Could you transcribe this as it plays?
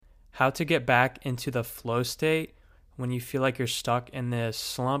how to get back into the flow state when you feel like you're stuck in this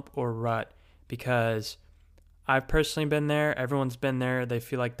slump or rut, because I've personally been there. Everyone's been there. They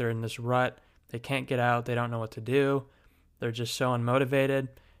feel like they're in this rut. They can't get out. They don't know what to do. They're just so unmotivated.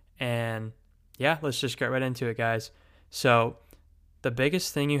 And yeah, let's just get right into it, guys. So the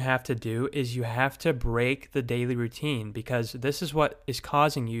biggest thing you have to do is you have to break the daily routine, because this is what is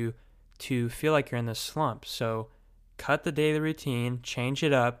causing you to feel like you're in this slump. So cut the daily routine, change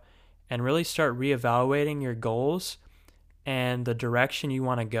it up, and really start reevaluating your goals and the direction you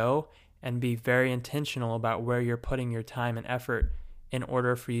want to go, and be very intentional about where you're putting your time and effort in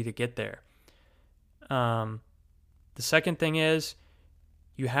order for you to get there. The second thing is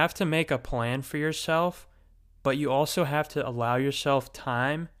you have to make a plan for yourself, but you also have to allow yourself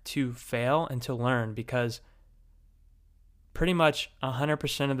time to fail and to learn, because pretty much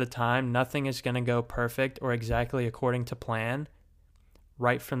 100% of the time, nothing is going to go perfect or exactly according to plan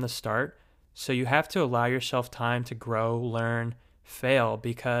right from the start. So you have to allow yourself time to grow, learn, fail,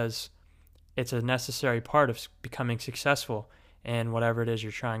 because it's a necessary part of becoming successful in whatever it is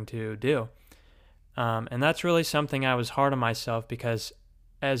you're trying to do. And that's really something I was hard on myself, because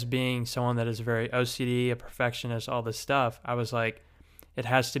as being someone that is very OCD, a perfectionist, all this stuff, I was like, it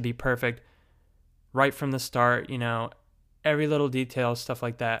has to be perfect right from the start, every little detail, stuff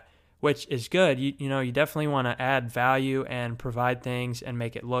like that, which is good. You definitely want to add value and provide things and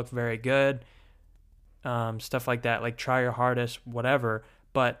make it look very good, stuff like that, like try your hardest, whatever.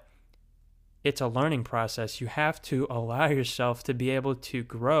 But it's a learning process. You have to allow yourself to be able to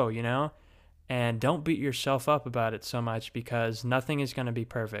grow, and don't beat yourself up about it so much, because nothing is going to be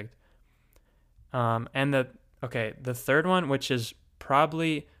perfect. And the third one, which is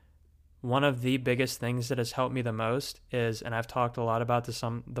probably one of the biggest things that has helped me the most, is, and I've talked a lot about this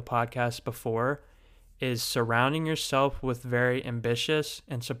on the podcast before, is surrounding yourself with very ambitious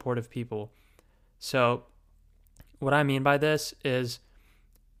and supportive people. So what I mean by this is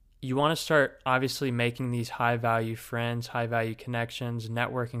you want to start obviously making these high value friends, high value connections,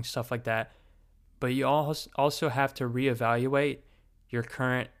 networking, stuff like that. But you also have to reevaluate your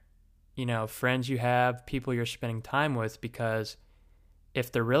current, friends you have, people you're spending time with, because if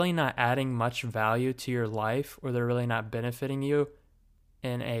they're really not adding much value to your life, or they're really not benefiting you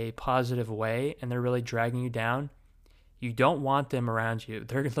in a positive way, and they're really dragging you down, you don't want them around you.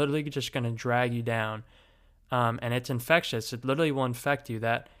 They're literally just going to drag you down. And it's infectious. It literally will infect you.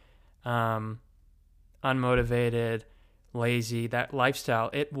 That unmotivated, lazy, that lifestyle,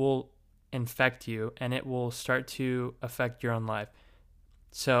 it will infect you, and it will start to affect your own life.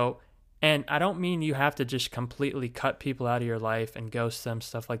 So, and I don't mean you have to just completely cut people out of your life and ghost them,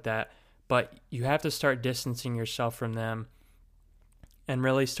 stuff like that, but you have to start distancing yourself from them and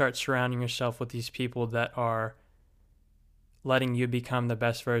really start surrounding yourself with these people that are letting you become the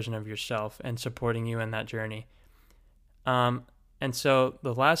best version of yourself and supporting you in that journey. And so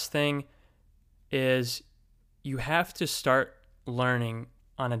the last thing is you have to start learning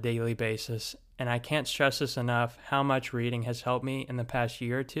on a daily basis. And I can't stress this enough, how much reading has helped me in the past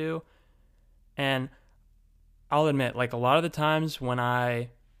year or two. And I'll admit, like, a lot of the times when I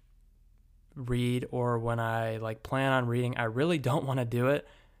read, or when I plan on reading, I really don't want to do it.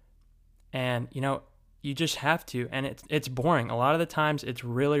 And, you just have to. And it's boring. A lot of the times it's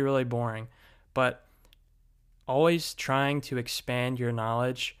really, really boring. But always trying to expand your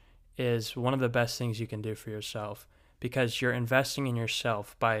knowledge is one of the best things you can do for yourself, because you're investing in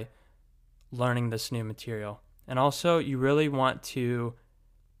yourself by learning this new material. And also, you really want to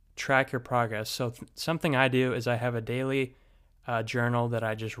track your progress. So something I do is I have a daily journal that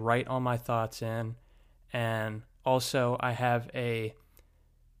I just write all my thoughts in. And also I have a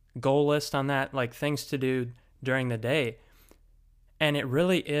goal list on that, like things to do during the day. And it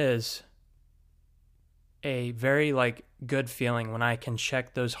really is a very good feeling when I can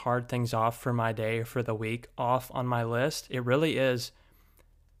check those hard things off for my day or for the week off on my list. It really is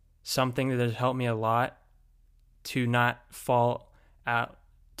something that has helped me a lot to not fall back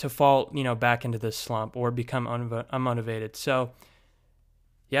into this slump or become unmotivated. So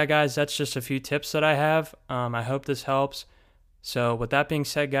yeah, guys, that's just a few tips that I have. I hope this helps. So with that being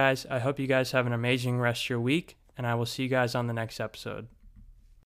said, guys, I hope you guys have an amazing rest of your week, and I will see you guys on the next episode.